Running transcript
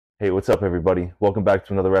Hey, what's up, everybody? Welcome back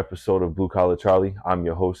to another episode of Blue Collar Charlie. I'm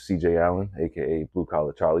your host, CJ Allen, aka Blue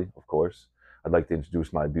Collar Charlie, of course. I'd like to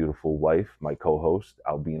introduce my beautiful wife, my co-host,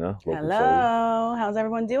 Albina. Welcome, Shorty. Hello. How's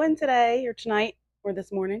everyone doing today or tonight or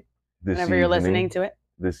this morning? This Whenever you're listening evening, to it.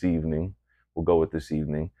 this evening, we'll go with this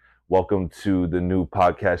evening. Welcome to the new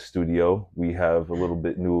podcast studio. We have a little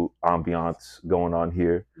bit new ambiance going on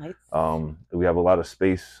here. Nice. We have a lot of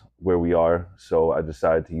space where we are, so I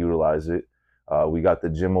decided to utilize it. We got the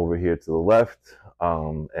gym over here to the left,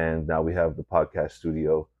 and now we have the podcast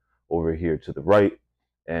studio over here to the right,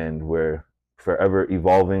 and we're forever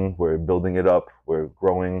evolving. We're building it up. We're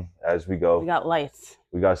growing as we go. We got lights.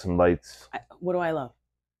 We got some lights. What do I love?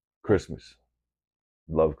 Christmas.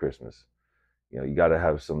 Love Christmas. You know, you got to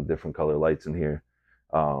have some different color lights in here.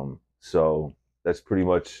 So that's pretty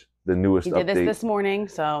much the newest He did update. this morning,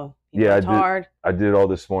 so Yeah, worked hard. I did it all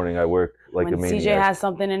this morning. I work like when a maniac. CJ has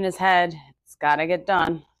something in his head, it's got to get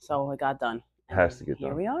done. So it got done. It has to get Here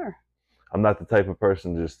done. we are. I'm not the type of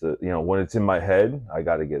person just to, when it's in my head, I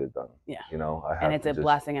got to get it done. Yeah. I have And it's to a just,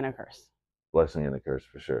 blessing and a curse. blessing and a curse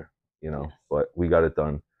for sure, Yes. but we got it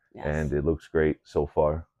done. Yes. And it looks great so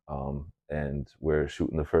far. And we're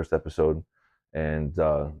shooting the first episode, and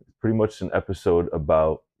pretty much an episode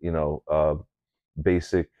about,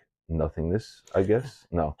 basic nothingness, I guess.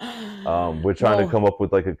 No. We're trying to come up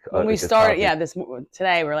with like when we like started, topic.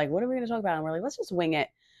 today we're like, what are we going to talk about? And we're like, let's just wing it.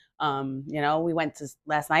 We went to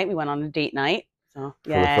last night. We went on a date night. So For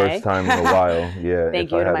the first time in a while. Yeah.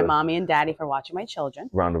 Thank you to my mommy and daddy for watching my children.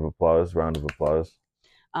 Round of applause.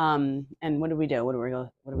 And what did we do?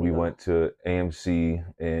 We went to AMC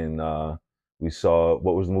and we saw,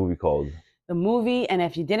 what was the movie called? The movie, and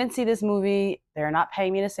if you didn't see this movie, they're not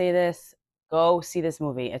paying me to say this, go see this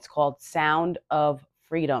movie. It's called Sound of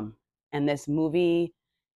Freedom. And this movie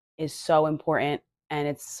is so important, and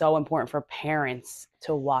it's so important for parents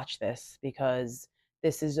to watch this because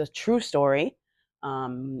this is a true story.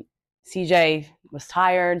 CJ was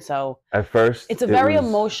tired, so at first it's a very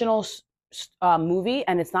emotional movie,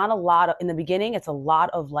 and it's not a lot of, in the beginning, it's a lot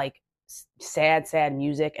of like sad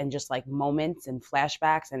music and just like moments and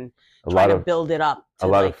flashbacks and trying to build it up. A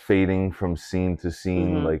lot of fading from scene to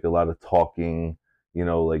scene, like a lot of talking,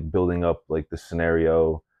 like building up like the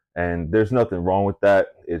scenario. And there's nothing wrong with that.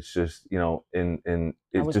 It's just, and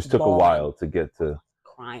it just took a while to get to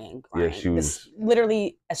crying. Yeah, she was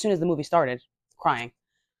literally, as soon as the movie started, crying.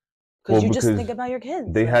 Because you just think about your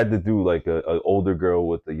kids. They had to do like a older girl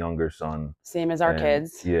with a younger son. Same as our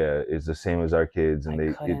kids. Yeah, it's the same as our kids, and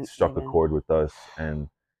it struck a chord with us. And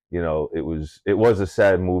it was a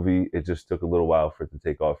sad movie. It just took a little while for it to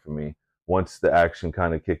take off for me. Once the action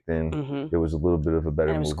kind of kicked in, it was a little bit of a better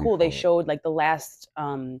movie. And it was cool. They showed like the last.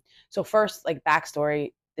 So first, like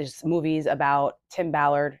backstory. There's movies about Tim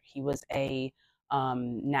Ballard. He was a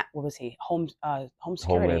what was he?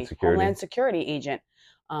 Homeland Security agent.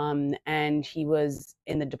 And he was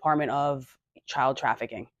in the Department of Child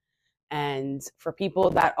Trafficking. And for people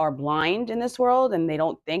that are blind in this world and they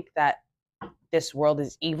don't think that this world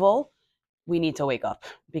is evil, we need to wake up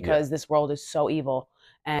because this world is so evil.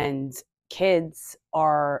 And kids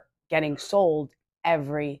are getting sold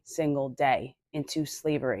every single day into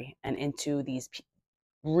slavery and into these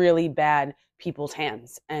really bad people's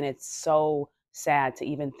hands. And it's so sad to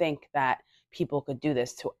even think that people could do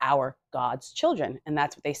this to our God's children. And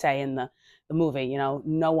that's what they say in the movie.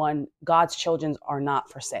 God's children are not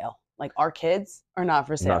for sale. Like our kids are not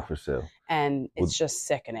for sale. Not for sale. And it's just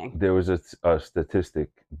sickening. There was a statistic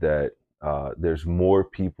that there's more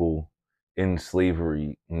people in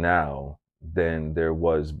slavery now than there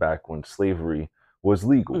was back when slavery was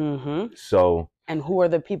legal. So. And who are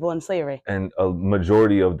the people in slavery? And a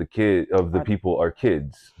majority of the people are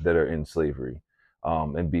kids that are in slavery.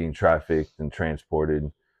 And being trafficked and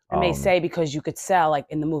transported. And they say because you could sell, like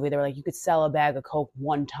in the movie, they were like, you could sell a bag of Coke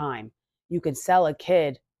one time. You could sell a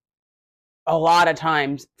kid a lot of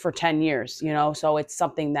times for 10 years, So it's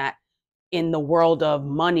something that in the world of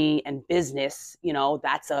money and business,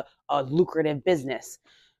 that's a lucrative business.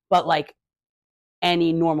 But like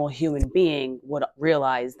any normal human being would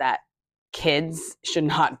realize that kids should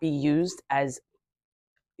not be used as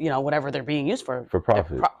whatever they're being used for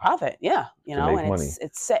profit. Profit, yeah, and money.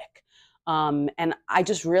 It's sick. And I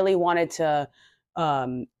just really wanted to,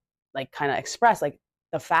 like, kind of express like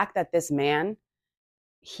the fact that this man,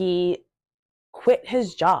 he quit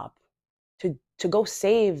his job to go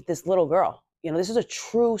save this little girl. This is a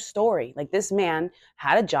true story. Like this man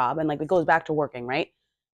had a job, and like it goes back to working, right?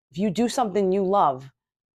 If you do something you love,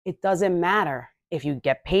 it doesn't matter if you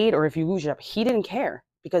get paid or if you lose your job. He didn't care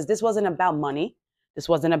because this wasn't about money. This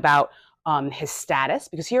wasn't about his status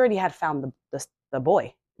because he already had found the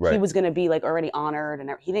boy. he was going to be like already honored, and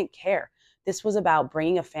he didn't care. This was about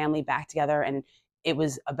bringing a family back together, and it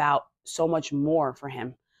was about so much more for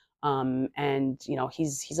him. And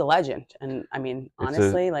he's a legend, and I mean,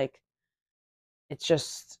 honestly, like, it's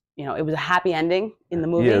just, it was a happy ending in the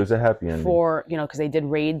movie. Yeah, it was a happy ending for, because they did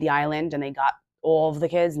raid the island and they got all of the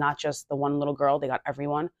kids, not just the one little girl. They got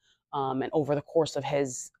everyone. And over the course of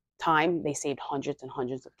his time, they saved hundreds and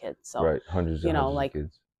hundreds of kids. So, right, hundreds and hundreds of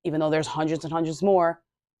kids. Even though there's hundreds and hundreds more,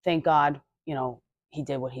 thank God, he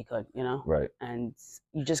did what he could, Right. And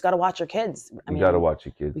you just got to watch your kids. You got to watch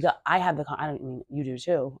your kids. I don't mean, you do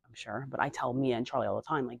too, I'm sure, but I tell Mia and Charlie all the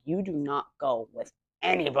time, like, you do not go with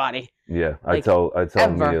anybody. Yeah, like, I tell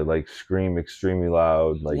Mia, like, scream extremely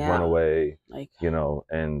loud, like, run away, like,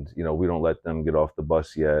 and we don't let them get off the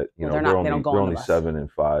bus yet. They're only 7 and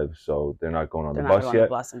 5, so they're not going on the bus yet.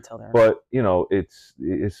 Until they're... But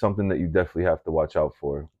it's something that you definitely have to watch out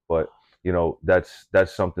for. But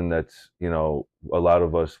that's something that's, a lot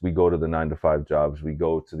of us, we go to the 9-to-5 jobs, we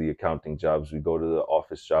go to the accounting jobs, we go to the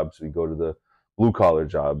office jobs, we go to the blue collar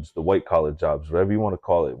jobs, the white collar jobs, whatever you want to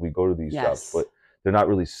call it. We go to these jobs, but they're not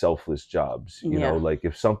really selfless jobs. You know, like,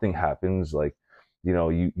 if something happens, like,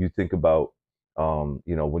 you think about,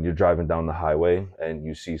 when you're driving down the highway and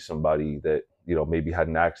you see somebody that, maybe had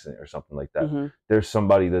an accident or something like that, there's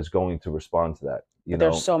somebody that's going to respond to that.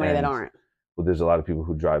 There's so many that aren't. Well, there's a lot of people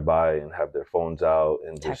who drive by and have their phones out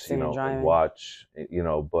and texting, just, and watch,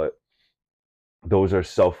 but those are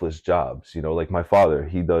selfless jobs. Like my father,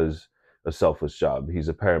 he does a selfless job. He's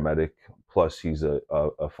a paramedic, plus he's a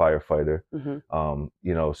firefighter.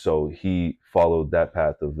 So he followed that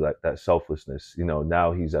path of that selflessness.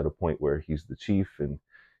 Now he's at a point where he's the chief, and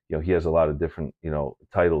he has a lot of different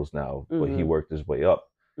titles now, but he worked his way up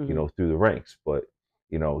through the ranks. But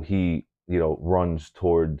he runs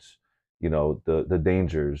towards the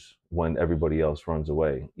dangers when everybody else runs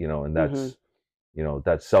away, and that's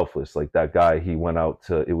that's selfless. Like that guy, he went out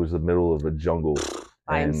to, it was the middle of a jungle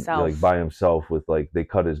by himself, like by himself, with, like, they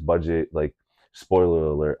cut his budget, like, spoiler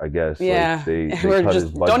alert, I guess. Yeah, like, they cut his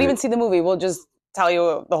budget. Don't even see the movie, we'll just tell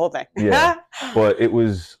you the whole thing. Yeah. But it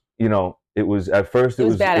was, it was, at first it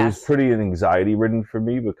was pretty anxiety ridden for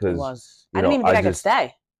me, because I didn't even think I could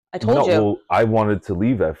stay. I told you. Well, I wanted to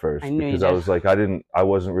leave at first, because I was like, I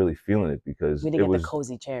wasn't really feeling it, because we didn't get the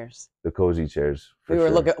cozy chairs. The cozy chairs. We were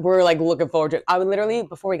looking forward to it. I would literally,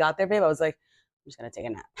 before we got there, babe, I was like, I'm just gonna take a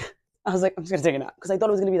nap. I was like, I'm just gonna take a nap, because I thought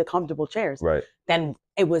it was gonna be the comfortable chairs. Right. Then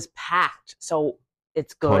it was packed, so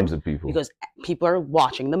it's good. Tons of people. Because people are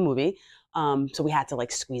watching the movie. So we had to,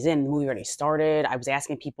 like, squeeze in. The movie already started. I was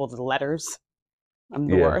asking people the letters. I'm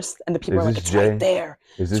the worst, and the people were like, "It's right there.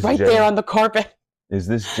 It's right there on the carpet." Is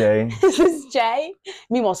this Jay? Is this Jay?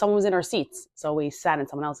 Meanwhile, someone was in our seats, so we sat in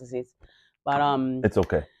someone else's seats. But it's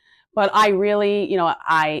okay. But I really,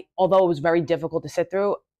 although it was very difficult to sit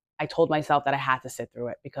through, I told myself that I had to sit through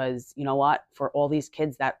it, because you know what? For all these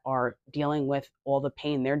kids that are dealing with all the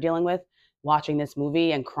pain they're dealing with, watching this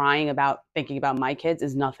movie and thinking about my kids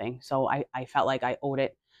is nothing. So I felt like I owed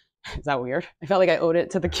it. Is that weird? I felt like I owed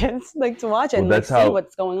it to the kids, like, to watch it and see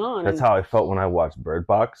what's going on. That's how I felt when I watched Bird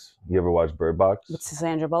Box. You ever watch Bird Box? With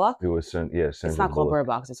Sandra Bullock? It was, Sandra It's not called Bird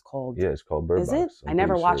Box. It's called... Yeah, it's called Bird Box. Is it? I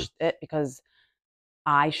never watched it, because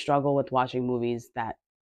I struggle with watching movies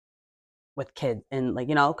with kids, and, like,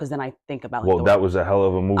 because then I think about... Well, that was a hell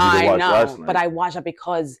of a movie to watch last night. But I watched it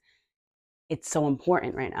because it's so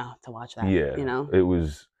important right now to watch that. Yeah, it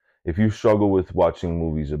was... If you struggle with watching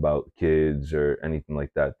movies about kids or anything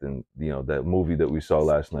like that, then that movie that we saw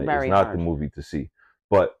last night is not the movie to see.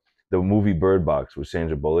 But the movie Bird Box with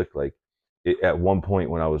Sandra Bullock, like, at one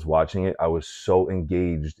point when I was watching it, I was so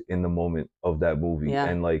engaged in the moment of that movie,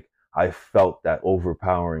 and, like, I felt that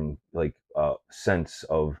overpowering, like, sense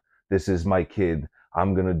of, this is my kid.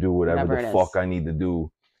 I'm gonna do whatever the fuck I need to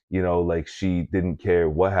do. Like, she didn't care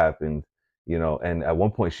what happened. And at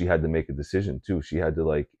one point she had to make a decision too. She had to,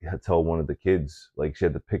 like, tell one of the kids, like, she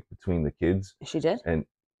had to pick between the kids. She did? And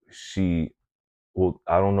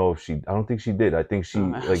I don't think she did. I think she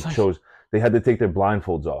chose, they had to take their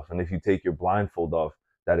blindfolds off. And if you take your blindfold off,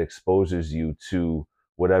 that exposes you to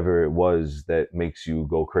whatever it was that makes you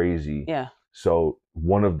go crazy. Yeah. So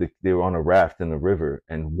they were on a raft in the river,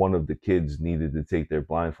 and one of the kids needed to take their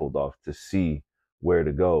blindfold off to see where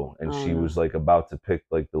to go. And she was, like, about to pick,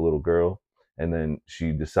 like, the little girl. And then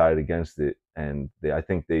she decided against it, and I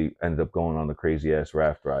think they ended up going on the crazy ass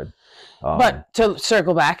raft ride. But to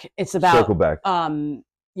circle back, it's about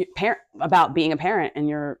about being a parent and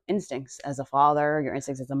your instincts as a father, your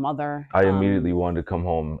instincts as a mother. I immediately wanted to come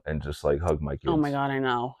home and just, like, hug my kids. Oh my God, I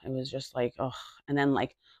know. It was just like, oh. And then,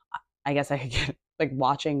 like, I guess I could get like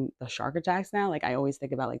watching the shark attacks now, like I always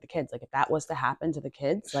think about like the kids. Like if that was to happen to the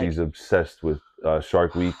kids, like she's obsessed with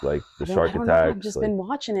Shark Week, like the shark I don't know. I've attacks. just like, been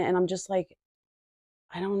watching it, and I'm just like,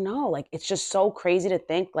 I don't know. Like it's just so crazy to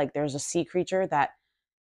think like there's a sea creature that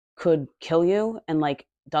could kill you and like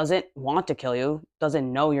doesn't want to kill you,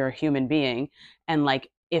 doesn't know you're a human being, and like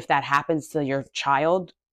if that happens to your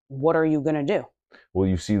child, what are you gonna do? well,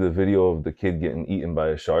 you see the video of the kid getting eaten by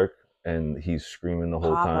a shark, and he's screaming the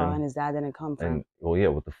whole Papa time. and his dad didn't come for him. And well, yeah,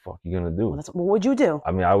 what the fuck are you gonna do? Well, what would you do?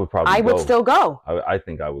 I mean, I would probably. I would still go. I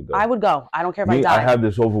think I would go. I would go. I don't care if I die. I have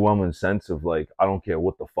this overwhelming sense of like, I don't care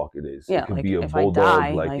what the fuck it is. Yeah, it could like, be a if I bulldog,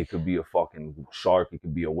 die, like it could be a fucking shark, it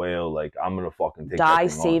could be a whale. Like I'm gonna fucking take die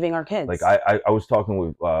that thing saving on. our kids. Like I was talking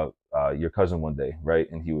with your cousin one day, right?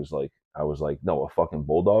 And he was like, I was like, no, a fucking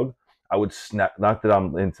bulldog. I would snap. Not that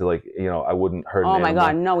I'm into like, you know, I wouldn't hurt. Oh an my animal,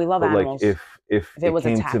 god, no, we love but animals. like if it was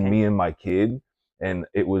came attacking to me and my kid, and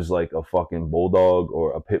it was like a fucking bulldog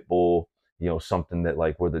or a pit bull, you know, something that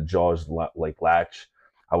like where the jaws like latch,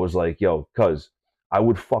 I was like, yo, cuz I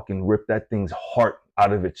would fucking rip that thing's heart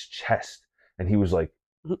out of its chest. And he was like,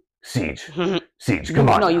 Siege, come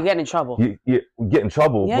on. No, you get in trouble. You get in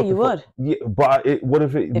trouble. Yeah, you would. Yeah, but what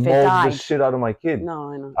if it mauled the shit out of my kid?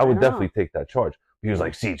 No, I know. I would definitely take that charge. He was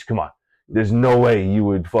like, Siege, come on. There's no way you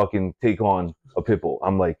would fucking take on a pit bull.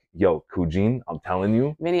 I'm like, yo, Kujin, I'm telling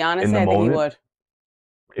you. Vinny, honestly, I think he would.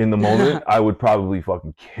 In the moment, I would probably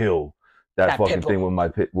fucking kill that fucking thing with my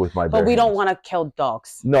bare But we hands. don't want to kill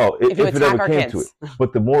dogs. No, if it ever came kids. to it.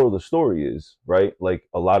 But the moral of the story is, right, like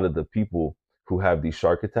a lot of the people who have these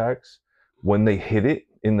shark attacks, when they hit it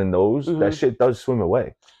in the nose, that shit does swim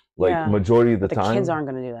away. Like majority of the time. The kids aren't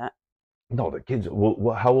going to do that. No, the kids.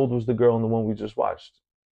 Well, how old was the girl in the one we just watched?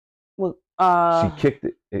 Well, she kicked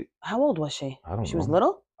it. How old was she? I don't know. She was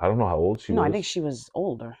little? I don't know how old she was. No, I think she was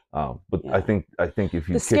older. But yeah. I think if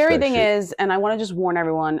you the scary thing is, and I want to just warn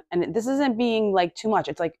everyone, and this isn't being like too much.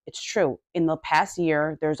 It's like it's true. In the past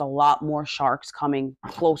year, there's a lot more sharks coming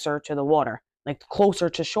closer to the water, like closer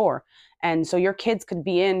to shore, and so your kids could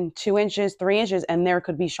be in 2 inches, 3 inches, and there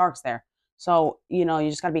could be sharks there. So you know, you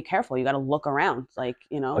just got to be careful. You got to look around, like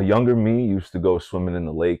you know. A younger me used to go swimming in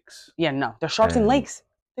the lakes. Yeah, no, there's sharks in lakes.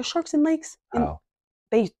 There's sharks in lakes. How?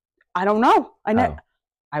 I don't know.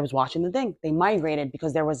 I was watching the thing. They migrated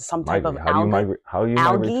because there was some type of algae. How do you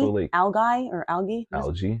migrate to a lake? Algae?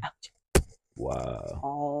 Algae? Wow.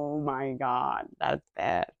 Oh my God. That's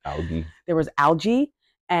bad. Algae. There was algae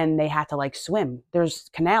and they had to like swim. There's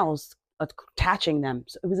canals attaching them.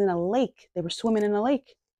 So it was in a lake. They were swimming in a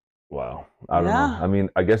lake. Wow. I don't know. I mean,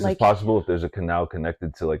 I guess it's possible if there's a canal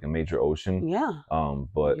connected to like a major ocean. Yeah.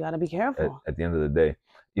 But you got to be careful. At the end of the day,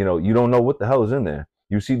 you know, you don't know what the hell is in there.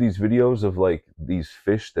 You see these videos of like these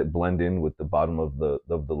fish that blend in with the bottom of the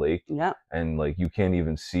lake. Yeah. And like you can't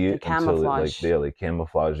even see it until they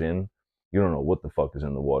camouflage in. You don't know what the fuck is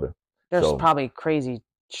in the water. There's probably crazy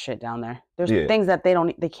shit down there. There's things that they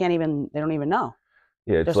don't even know.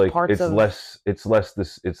 Yeah, it's like it's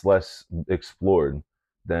less explored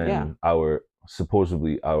than our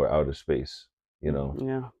outer space, you know.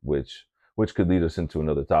 Yeah. Which could lead us into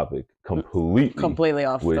another topic completely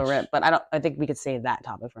off the rip. But I think we could save that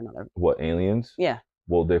topic for another. What, aliens? Yeah.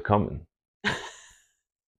 Well, they're coming.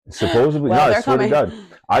 Supposedly, I swear to God.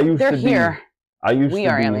 We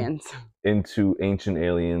are aliens. Into Ancient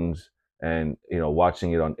Aliens and, you know,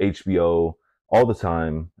 watching it on HBO all the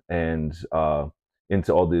time and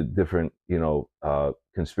into all the different, you know,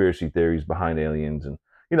 conspiracy theories behind aliens. And,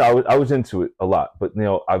 you know, I was into it a lot, but, you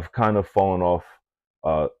know, I've kind of fallen off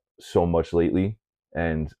so much lately.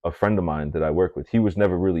 And a friend of mine that I work with, he was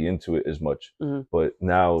never really into it as much, but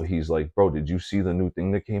now he's like, bro, did you see the new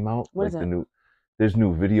thing that came out? What is it? There's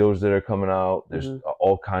new videos that are coming out. There's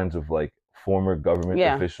all kinds of like former government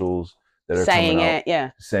officials that are saying coming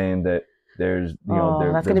out, saying that there's, you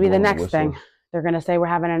know, that's going to be the next thing. They're going to say we're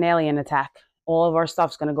having an alien attack. All of our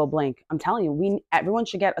stuff's going to go blank. I'm telling you, everyone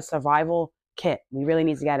should get a survival kit. We really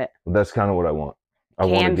need to get it. That's kind of what I want.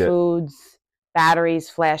 Canned foods, batteries,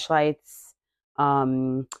 flashlights.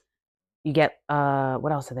 You get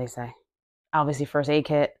what else did they say? Obviously, first aid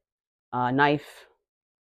kit, knife,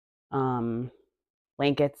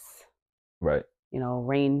 blankets. Right. You know,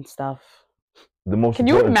 rain stuff. Can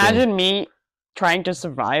you imagine me trying to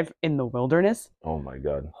survive in the wilderness? Oh my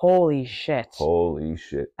God. Holy shit.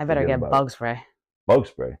 I better get bug spray. Bug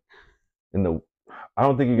spray. I don't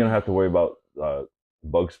think you're gonna have to worry about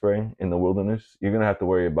bug spray in the wilderness. You're gonna have to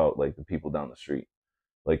worry about like the people down the street.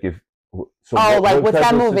 Like what's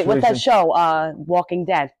that movie? What's that show? Walking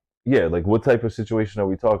Dead. Yeah, like what type of situation are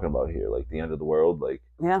we talking about here? Like the end of the world? Like,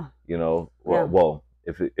 you know, well,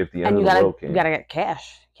 if the end of the world came. You gotta get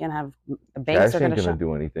cash. You can't have the banks. Cash ain't gonna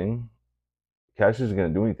do anything. Cash isn't gonna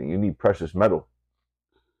do anything. You need precious metal.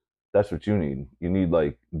 That's what you need. You need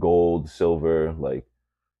like gold, silver, like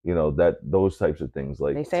those types of things,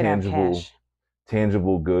 like they say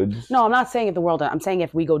tangible goods. No, I'm not saying if the world. I'm saying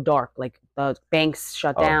if we go dark, like the banks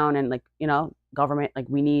shut down, and like government, like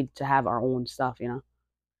we need to have our own stuff.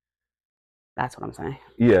 That's what I'm saying.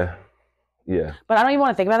 Yeah. But I don't even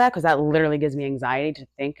want to think about that because that literally gives me anxiety to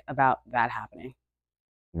think about that happening.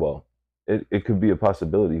 Well, it could be a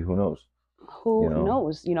possibility. Who knows? Who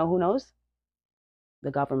knows? Who knows?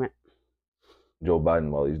 The government. Joe Biden,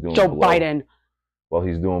 while he's doing Biden. While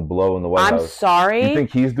he's doing blow in the White House. I'm sorry. You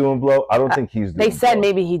think he's doing blow? I don't think he's doing They said blow.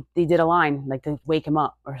 Maybe he did a line, like to wake him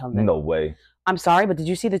up or something. No way. I'm sorry, but did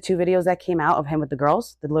you see the 2 videos that came out of him with the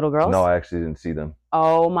little girls? No, I actually didn't see them.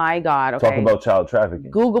 Oh my God. Okay. Talk about child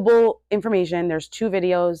trafficking. Googleable information. There's 2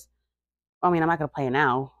 videos. I mean, I'm not going to play it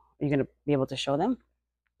now. Are you going to be able to show them?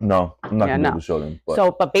 No, I'm not going to be able to show them.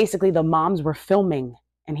 But basically the moms were filming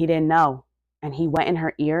and he didn't know. And he went in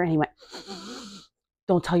her ear and he went,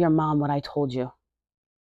 "Don't tell your mom what I told you."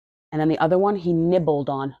 And then the other one, he nibbled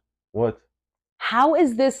on. What? How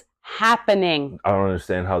is this happening? I don't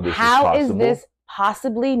understand how this is possible. How is this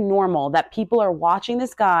possibly normal that people are watching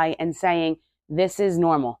this guy and saying, this is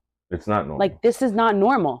normal? It's not normal. Like, this is not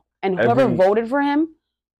normal. And whoever voted for him,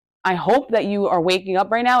 I hope that you are waking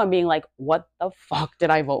up right now and being like, what the fuck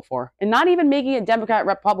did I vote for? And not even making it Democrat,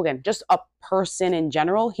 Republican, just a person in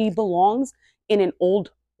general. He belongs in an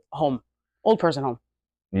old person home.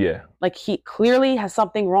 Yeah. Like, he clearly has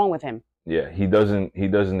something wrong with him. Yeah, he doesn't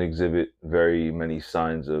exhibit very many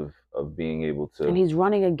signs of being able to. And he's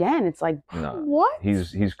running again. It's like, what?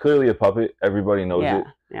 He's clearly a puppet. Everybody knows it.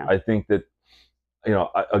 Yeah. I think that,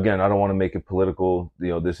 again, I don't want to make it political.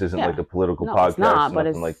 This isn't like a political podcast, it's not,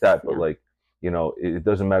 nothing like that. But like, it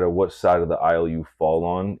doesn't matter what side of the aisle you fall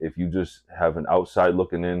on. If you just have an outside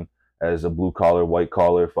looking in as a blue collar, white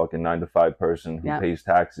collar, fucking 9-to-5 person who pays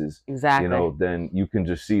taxes, exactly, then you can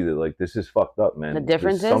just see that like this is fucked up, man. The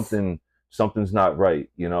difference is something's not right,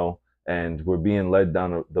 and we're being led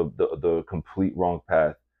down the complete wrong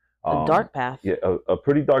path. A dark path. Yeah, a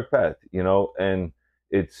pretty dark path, and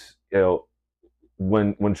it's,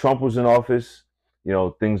 when Trump was in office,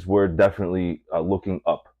 things were definitely looking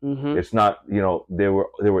up. Mm-hmm. It's not, there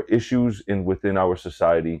were issues within our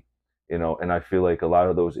society, and I feel like a lot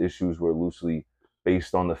of those issues were loosely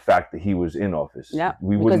based on the fact that he was in office. Yeah,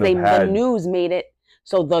 the news made it,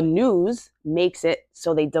 so the news makes it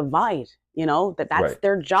so they divide. That's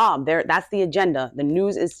their job. That's the agenda. The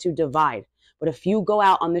news is to divide. But if you go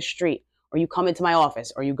out on the street, or you come into my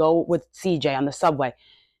office, or you go with CJ on the subway,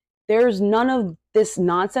 there's none of this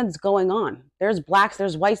nonsense going on. There's blacks,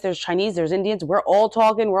 there's whites, there's Chinese, there's Indians. We're all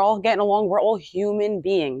talking. We're all getting along. We're all human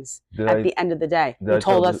beings at the end of the day. You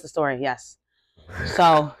told us the story, yes.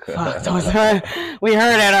 So, we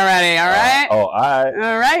heard it already, all right? All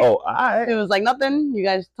right. It was like nothing. You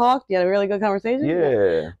guys talked. You had a really good conversation.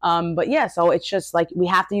 Yeah. But yeah, so it's just like we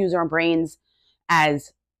have to use our brains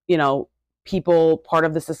as, people, part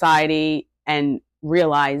of the society, and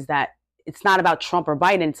realize that it's not about Trump or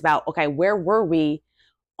Biden. It's about, okay, where were we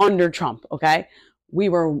under Trump? Okay. We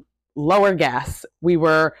were lower gas. We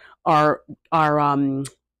were, our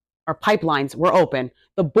pipelines were open.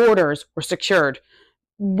 The borders were secured.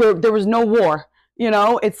 There was no war.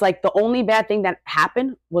 It's like the only bad thing that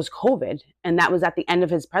happened was COVID. And that was at the end of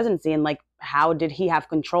his presidency. And like, how did he have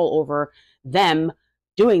control over them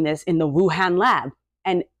doing this in the Wuhan lab?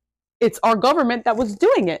 And it's our government that was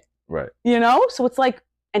doing it. Right. So it's like,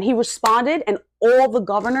 and he responded, and all the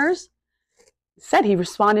governors said he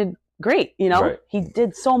responded great. Right. He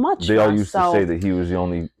did so much. They all used to say that he was the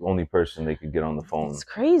only person they could get on the phone. It's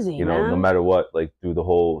crazy, man. No matter what, like through the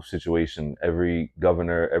whole situation, every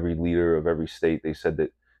governor, every leader of every state, they said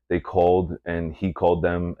that they called and he called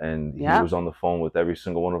them, and he was on the phone with every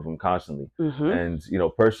single one of them constantly. Mm-hmm. And,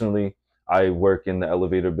 personally, I work in the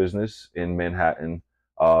elevator business in Manhattan,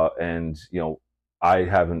 and, I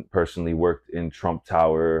haven't personally worked in Trump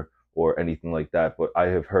Tower or anything like that, but I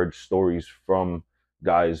have heard stories from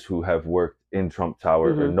guys who have worked in Trump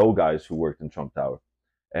Tower, or know guys who worked in Trump Tower.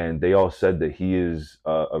 And they all said that he is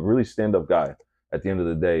a really stand-up guy at the end of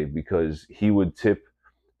the day, because he would tip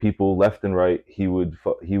people left and right. He would,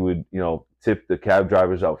 tip the cab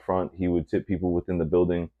drivers out front. He would tip people within the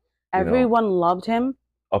building. Everyone loved him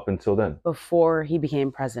up until then. Before he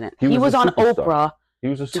became president. He was on Oprah. He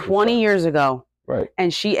was a superstar. 20 years ago. Right.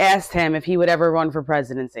 And she asked him if he would ever run for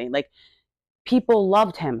presidency. Like, people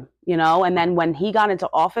loved him, and then when he got into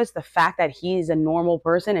office, the fact that he's a normal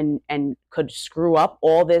person and could screw up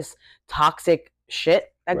all this toxic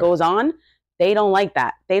shit that goes on, they don't like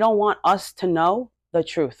that. They don't want us to know the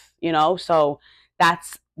truth, you know? So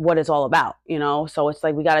that's what it's all about, you know? So it's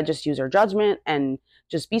like we got to just use our judgment and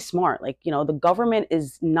just be smart. Like, you know, the government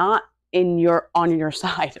is not on your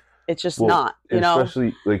side. It's just not, you know?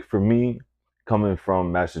 Especially like for me, coming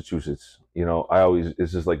from Massachusetts, you know,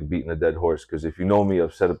 it's just like beating a dead horse, because if you know me,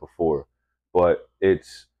 I've said it before, but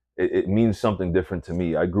it means something different to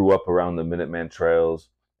me. I grew up around the Minuteman trails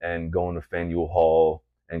and going to Faneuil Hall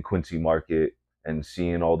and Quincy Market and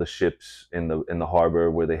seeing all the ships in the harbor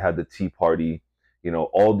where they had the Tea Party, you know,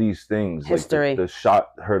 all these things. History. Like the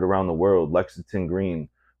shot heard around the world, Lexington Green,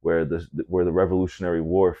 where the Revolutionary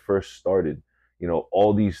War first started. You know,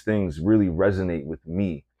 all these things really resonate with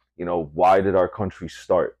me. You know, why did our country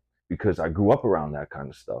start? Because I grew up around that kind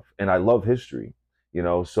of stuff and I love history, you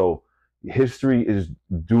know, so history is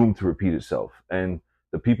doomed to repeat itself. And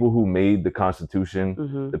the people who made the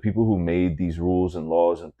Constitution, the people who made these rules and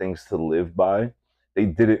laws and things to live by, they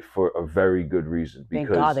did it for a very good reason. Because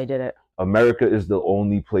thank God they did it. America is the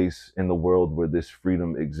only place in the world where this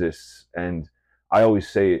freedom exists. And I always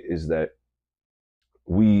say it is that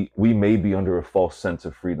we may be under a false sense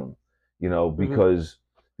of freedom, you know, because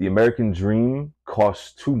the American dream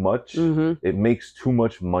costs too much. It makes too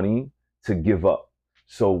much money to give up.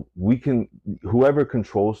 So we can, whoever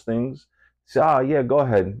controls things, say, yeah, go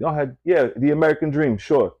ahead. Yeah, the American dream,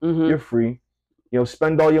 sure, you're free. You know,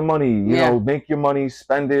 spend all your money, you know, make your money,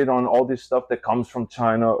 spend it on all this stuff that comes from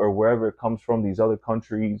China or wherever it comes from, these other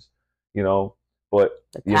countries, you know. But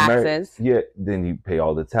the taxes. Then you pay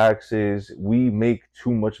all the taxes. We make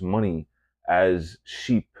too much money as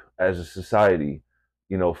sheep, as a society,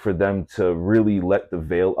 you know, for them to really let the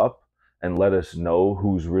veil up and let us know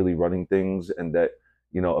who's really running things, and that,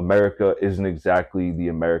 you know, America isn't exactly the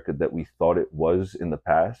America that we thought it was in the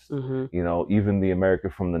past. You know, even the America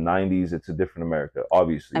from the 90s, it's a different America,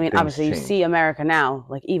 obviously. I mean, obviously you see America now,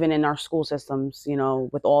 like even in our school systems, you know,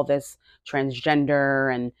 with all this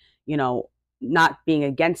transgender and, you know, not being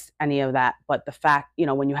against any of that, but the fact, you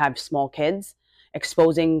know, when you have small kids,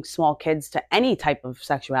 exposing small kids to any type of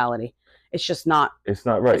sexuality, it's just not. It's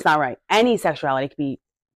not right. It's not right. Any sexuality could be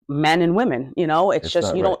men and women, you know. It's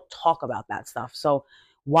just you don't talk about that stuff. So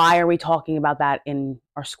why are we talking about that in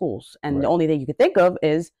our schools? And the only thing you could think of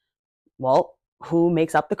is, well, who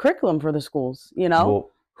makes up the curriculum for the schools? You know,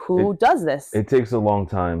 well, who does this? It takes a long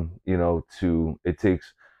time, you know, it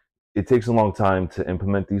takes a long time to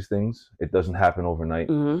implement these things. It doesn't happen overnight.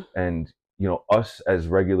 And, you know, us as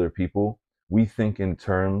regular people, we think in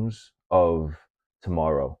terms of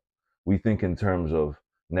tomorrow. We think in terms of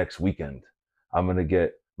next weekend. I'm going to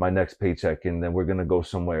get my next paycheck and then we're going to go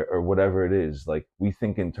somewhere or whatever it is. Like, we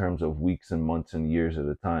think in terms of weeks and months and years at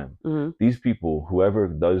a time. These people, whoever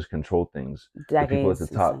does control things, the people at the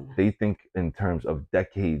top, they think in terms of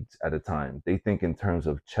decades at a time. They think in terms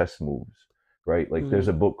of chess moves. Right? Like there's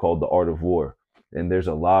a book called The Art of War, and there's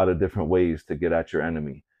a lot of different ways to get at your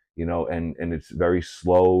enemy, you know, and it's very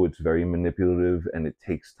slow, it's very manipulative, and it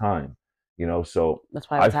takes time, you know. So that's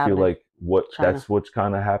why I feel like that's what's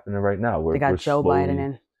kind of happening right now. They got Joe Biden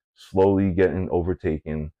in. Slowly getting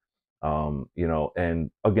overtaken, you know,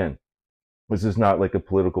 and again, this is not like a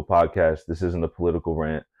political podcast. This isn't a political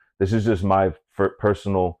rant. This is just my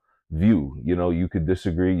personal view. You know, you could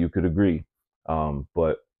disagree, you could agree,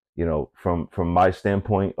 but you know, from my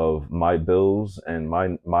standpoint of my bills and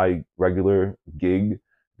my regular gig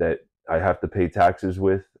that I have to pay taxes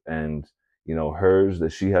with, and you know, hers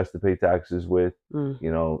that she has to pay taxes with,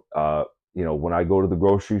 you know, when I go to the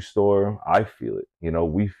grocery store, I feel it. You know,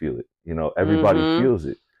 we feel it. You know, everybody feels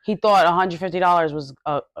it. He thought $150 was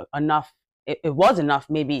enough. It was enough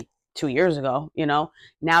maybe 2 years ago. You know,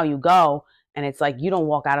 now you go. And it's like you don't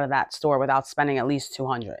walk out of that store without spending at least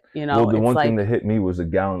 $200. You know, well, the one thing that hit me was a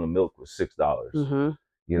gallon of milk was $6.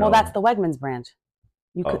 You know, well, that's the Wegmans brand.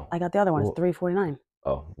 You could. I got the other one. It's $3.49.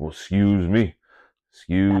 Oh, well, excuse me.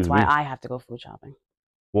 That's why I have to go food shopping.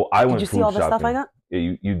 Well, I went. Did you see all the stuff I got?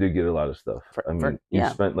 Yeah, you did get a lot of stuff. You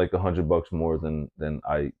spent like $100 more than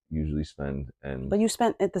I usually spend, and. But you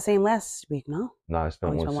spent it the same last week, no? No, I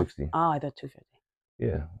spent $160. Oh, I thought $250.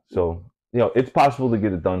 Yeah, so. You know, it's possible to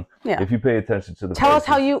get it done if you pay attention to the. Tell us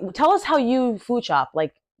how you food shop.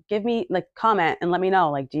 Like, give me comment and let me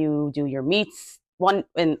know. Like, do you do your meats one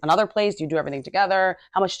in another place? Do you do everything together?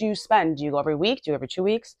 How much do you spend? Do you go every week? Do you every 2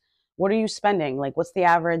 weeks? What are you spending? Like, what's the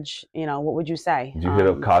average? You know, what would you say? Did you hit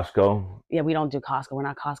up Costco? Yeah, we don't do Costco. We're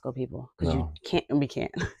not Costco people because we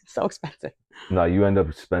can't. It's so expensive. No, you end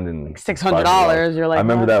up spending like $600. You're like, I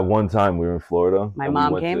remember that one time we were in Florida. My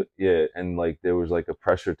mom came. And like there was like a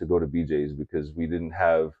pressure to go to BJ's because we didn't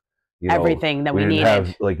have, everything that we we didn't needed.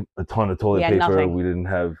 have like a ton of toilet paper. Nothing. We didn't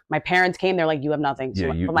have. My parents came. They're like, you have nothing.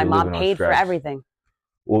 So, yeah, but my mom paid for everything.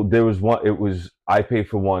 Well, there was one. It was I paid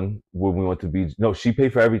for one when we went to BJ. No, she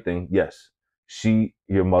paid for everything. Yes,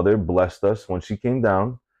 your mother blessed us when she came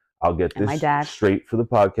down. I'll get this straight for the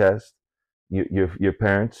podcast. Your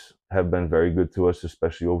parents have been very good to us,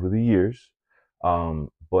 especially over the years.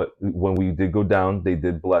 But when we did go down, they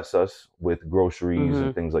did bless us with groceries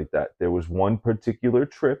and things like that. There was one particular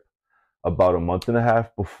trip about a month and a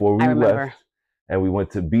half before we left, and we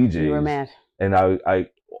went to BJ's. You were mad. And I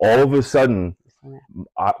all of a sudden,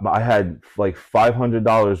 I had like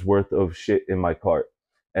 $500 worth of shit in my cart.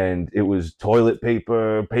 And it was toilet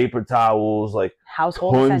paper, paper towels, like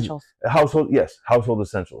household essentials. Household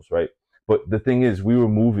essentials, right? But the thing is, we were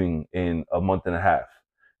moving in a month and a half,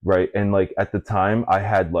 right? And like at the time, I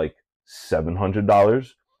had like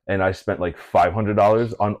 $700, and I spent like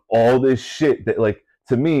 $500 on all this shit that, like,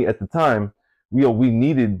 to me at the time, we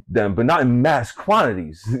needed them, but not in mass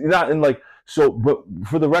quantities, not in like so. But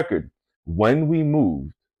for the record, when we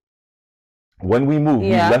moved, we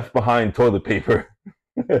left behind toilet paper.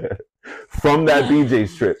 From that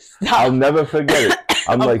BJ's trip. I'll never forget it.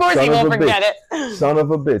 I'm of like, course son you of won't a forget bitch. Son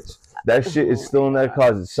of a bitch. That shit is still in that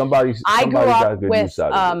closet. Somebody got good use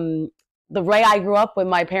out of it. The way I grew up with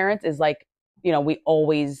my parents is like, we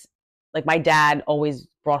always, like, my dad always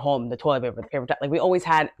brought home the toilet paper, the paper towel. Like, we always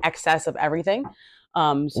had excess of everything.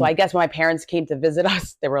 So I guess when my parents came to visit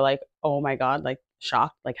us, they were like, oh my God, like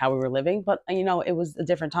shocked, like how we were living. But, it was a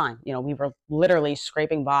different time. We were literally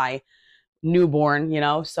scraping by newborn,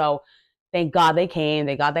 so thank God they came.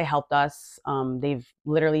 Thank God they helped us. They've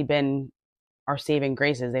literally been our saving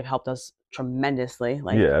graces. They've helped us tremendously.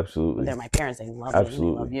 Like, yeah, absolutely. They're my parents. They love me. And they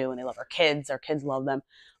love you, and they love our kids. Our kids love them.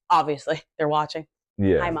 Obviously, they're watching.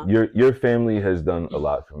 Yeah, hi, Mom. Your family has done a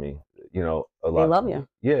lot for me. A lot. They love you.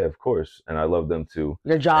 Yeah, of course, and I love them too.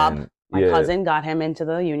 Your job. And, my cousin got him into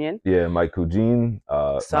the union. Yeah, my kujin,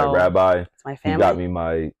 my rabbi. It's my family. He got me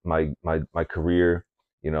my career.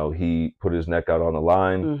 He put his neck out on the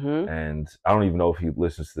line, and I don't even know if he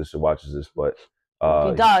listens to this or watches this, but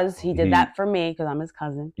he does. He did that for me because I'm his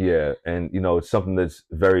cousin. Yeah, and it's something that's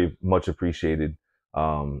very much appreciated,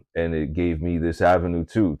 and it gave me this avenue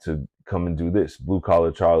too to come and do this Blue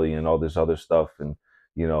Collar Charlie and all this other stuff, and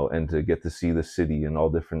and to get to see the city and all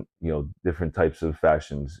different different types of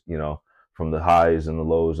fashions, from the highs and the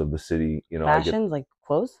lows of the city. Fashions like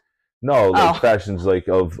clothes. No, like fashions like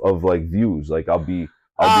of like views. Like I'll be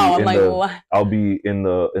in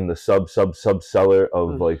the sub cellar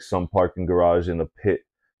of like some parking garage in a pit,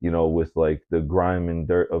 with like the grime and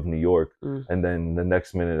dirt of New York. And then the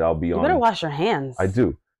next minute I'll be You better wash your hands. I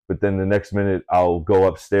do. But then the next minute I'll go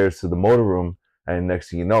upstairs to the motorroom, and next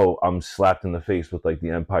thing you know, I'm slapped in the face with like the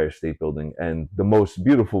Empire State Building and the most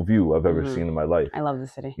beautiful view I've ever seen in my life. I love the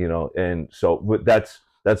city. And so but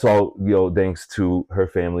that's all, thanks to her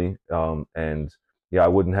family. And yeah, I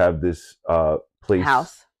wouldn't have this place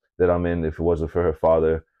that I'm in if it wasn't for her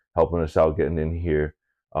father helping us out getting in here.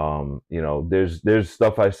 There's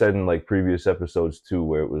stuff I said in like previous episodes too,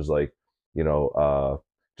 where it was like,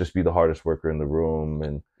 just be the hardest worker in the room.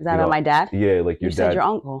 And is that about my dad? Yeah, like your dad. You said your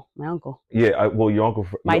uncle, my uncle. Yeah, your uncle.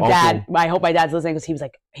 My dad. I hope my dad's listening because he was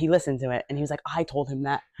like, he listened to it and he was like, I told him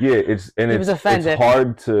that. Yeah, he was offended.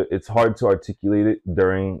 It's hard to articulate it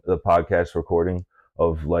during the podcast recording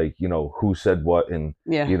of like, who said what, and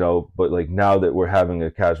but like now that we're having a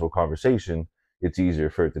casual conversation, it's easier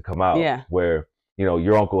for it to come out. Yeah. Where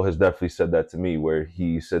your uncle has definitely said that to me, where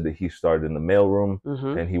he said that he started in the mailroom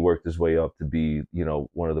and he worked his way up to be,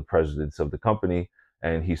 one of the presidents of the company.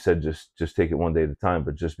 And he said, just take it one day at a time,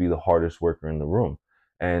 but just be the hardest worker in the room.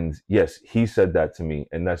 And yes, he said that to me,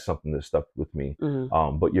 and that's something that stuck with me.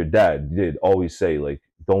 But your dad did always say, like,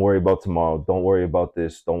 don't worry about tomorrow. Don't worry about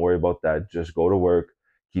this. Don't worry about that. Just go to work,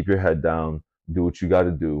 keep your head down, do what you got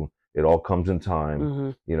to do. It all comes in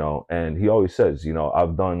time, and he always says,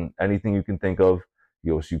 I've done anything you can think of.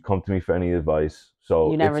 So you come to me for any advice.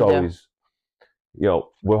 So it's always,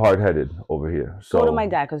 we're hard-headed over here. So go to my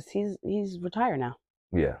dad because he's retired now.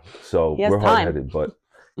 Yeah. So we're hard-headed, but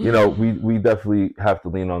we definitely have to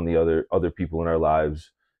lean on the other people in our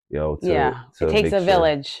lives, to it takes a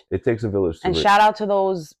village. It takes a village. And shout out to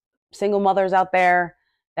those single mothers out there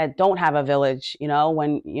that don't have a village,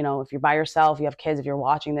 when, if you're by yourself, you have kids, if you're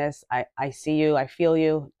watching this, I see you, I feel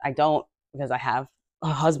you. I don't, because I have a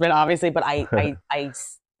husband, obviously, but I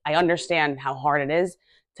understand how hard it is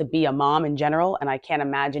to be a mom in general. And I can't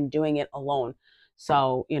imagine doing it alone.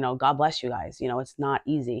 So, God bless you guys. It's not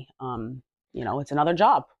easy. It's another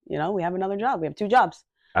job. We have another job. We have 2 jobs.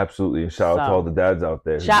 Absolutely. Shout out to all the dads out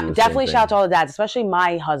there. Definitely shout out to all the dads, especially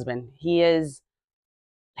my husband. He is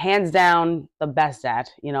hands down the best dad.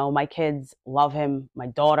 You know, my kids love him. My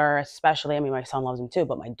daughter, especially. I mean, my son loves him too,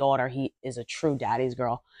 but my daughter, he is a true daddy's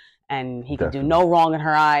girl, and he can do no wrong in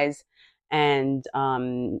her eyes. And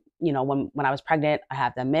you know, when I was pregnant, I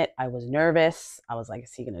have to admit I was nervous. I was like,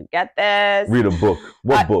 "Is he gonna get this?" Read a book.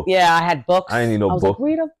 What book? Yeah, I had books. I ain't need no book. Like,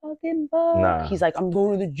 read a fucking book. Nah. He's like, "I'm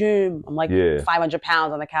going to the gym." I'm like 500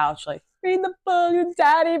 pounds on the couch, like, read the book, the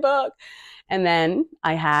daddy book. And then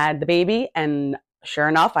I had the baby, and sure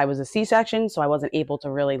enough, I was a C-section, so I wasn't able to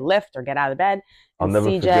really lift or get out of bed. And I'll never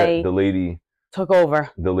forget the lady took over.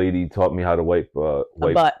 The lady taught me how to wipe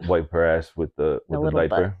her ass with the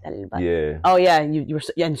diaper. Yeah. Oh yeah, you were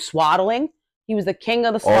and swaddling. He was the king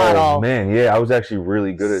of the swaddle. Oh man, yeah, I was actually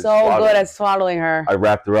really good at good at swaddling her. I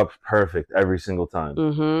wrapped her up perfect every single time.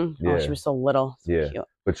 Mm-hmm. Yeah. Oh, she was so little. So cute.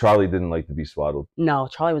 But Charlie didn't like to be swaddled. No,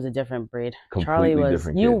 Charlie was a different breed. Completely Charlie was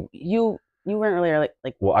different kid. You weren't really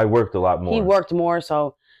like. Well, I worked a lot more. He worked more,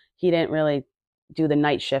 so he didn't really do the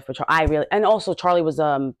night shift, which and also Charlie was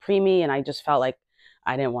preemie, and I just felt like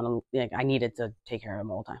I didn't want to, like, I needed to take care of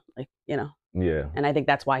him all the time, like, you know. Yeah. And I think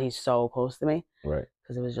that's why he's so close to me. Right.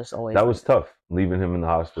 Because it was just always. That was tough, leaving him in the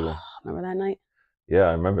hospital. Remember that night? Yeah,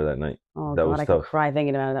 I remember that night. Oh that God, was I tough. could cry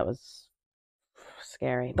thinking about it. That was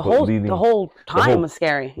scary. The whole time was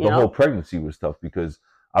scary. The whole pregnancy was tough because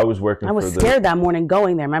I was working. I was scared that morning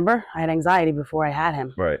going there. Remember, I had anxiety before I had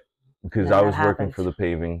him. Right. Because I was working for the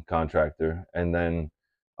paving contractor, and then,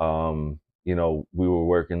 you know, we were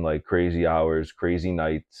working like crazy hours, crazy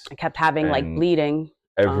nights. I kept having like bleeding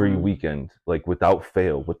every weekend, like without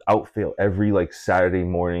fail. Every like Saturday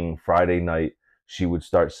morning, Friday night, she would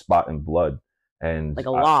start spotting blood, and like a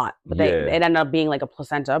lot. But it ended up being like a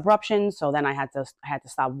placenta abruption. So then I had to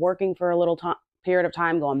stop working for a little period of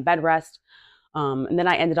time, go on bed rest, and then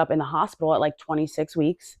I ended up in the hospital at like 26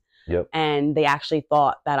 weeks. Yep. And they actually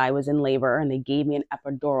thought that I was in labor, and they gave me an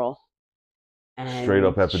epidural. And straight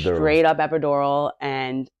up epidural,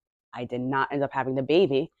 and I did not end up having the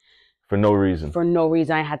baby. For no reason.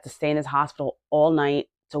 I had to stay in this hospital all night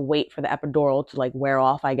to wait for the epidural to like wear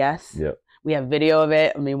off, I guess. Yep. We have video of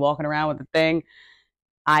it, of me walking around with the thing.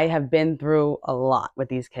 I have been through a lot with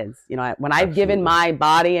these kids. You know, when I've given my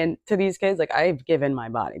body to these kids, like I've given my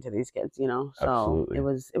body to these kids, you know. So it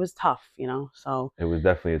was tough, you know. So it was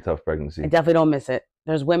definitely a tough pregnancy. I definitely don't miss it.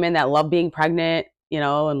 There's women that love being pregnant, you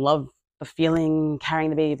know, and love the feeling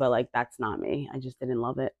carrying the baby, but like that's not me. I just didn't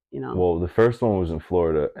love it, you know. Well, the first one was in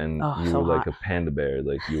Florida, and you were like a panda bear.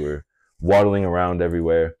 Like you were waddling around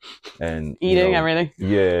everywhere and eating everything.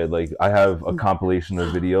 Yeah, like I have a compilation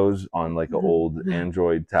of videos on like an old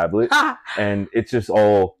Android tablet, and it's just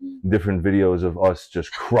all different videos of us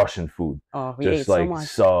just crushing food. Oh, we just ate like so much.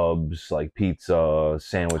 Subs, like pizza,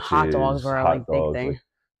 sandwiches, hot dogs were a big thing.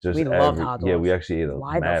 Just we loved hot dogs. Yeah, we actually ate a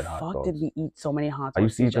Why mad the hot fuck dogs. did we eat so many hot dogs? I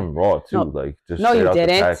used to eat them raw too, like just straight out the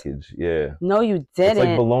package. Yeah. No, you didn't. It's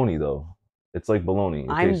like bologna though. It's like bologna.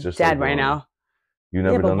 I'm just dead like right now. You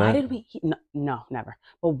never done that? Why did we eat? No, never.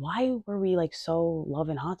 But why were we like so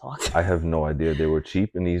loving hot dogs? I have no idea. They were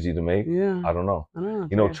cheap and easy to make. Yeah. I don't know.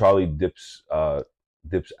 You know, Charlie dips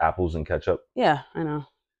apples in ketchup. Yeah, I know.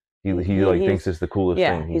 He like thinks it's the coolest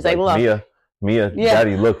thing. He's like, look, Mia,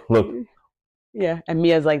 Daddy, look. Yeah, and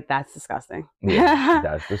Mia's like, that's disgusting. Yeah,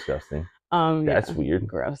 that's disgusting. That's weird.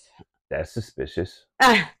 Gross. That's suspicious.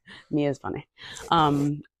 Mia's funny.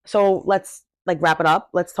 So let's like wrap it up.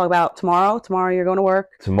 Let's talk about tomorrow. Tomorrow you're going to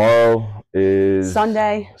work. Tomorrow is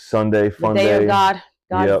Sunday, fun day of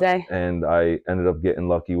God's day. And I ended up getting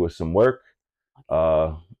lucky with some work.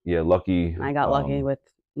 Lucky. I got lucky with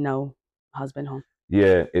no husband home.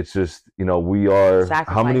 Yeah, it's just, you know, we are.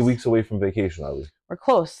 Sacrifice. How many weeks away from vacation are we? We're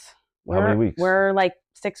close. How many weeks? We're like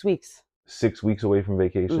 6 weeks. 6 weeks away from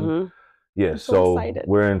vacation. Mm-hmm. Yeah, so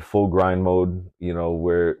we're in full grind mode. You know,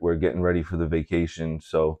 we're getting ready for the vacation.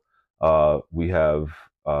 So we have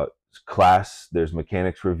class. There's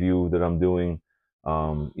mechanics review that I'm doing.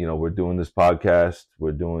 You know, we're doing this podcast.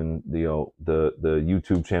 We're doing the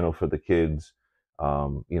YouTube channel for the kids.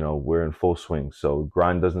 You know, we're in full swing. So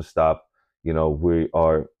grind doesn't stop. You know, we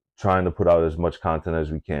are trying to put out as much content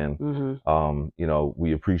as we can. Mm-hmm. You know,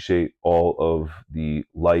 we appreciate all of the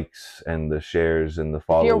likes and the shares and the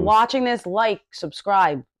follows. If you're watching this, like,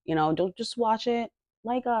 subscribe. You know, don't just watch it.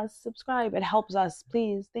 Like us, subscribe. It helps us,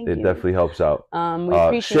 please. Thank you. It definitely helps out. We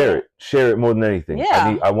appreciate it. Share it more than anything.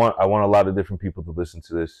 Yeah. I want a lot of different people to listen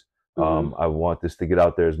to this. I want this to get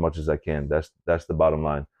out there as much as I can. That's the bottom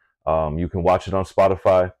line. You can watch it on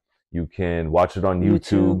Spotify. You can watch it on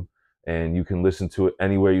YouTube. And you can listen to it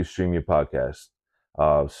anywhere you stream your podcast.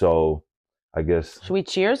 So I guess. Should we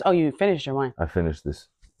cheers? Oh, you finished your wine. I finished this.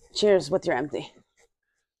 Cheers with your empty.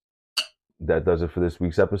 That does it for this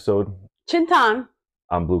week's episode. Chintan.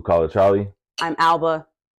 I'm Blue Collar Charlie. I'm Alba.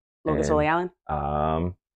 Lucas Oli Allen.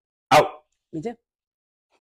 Out. Me too.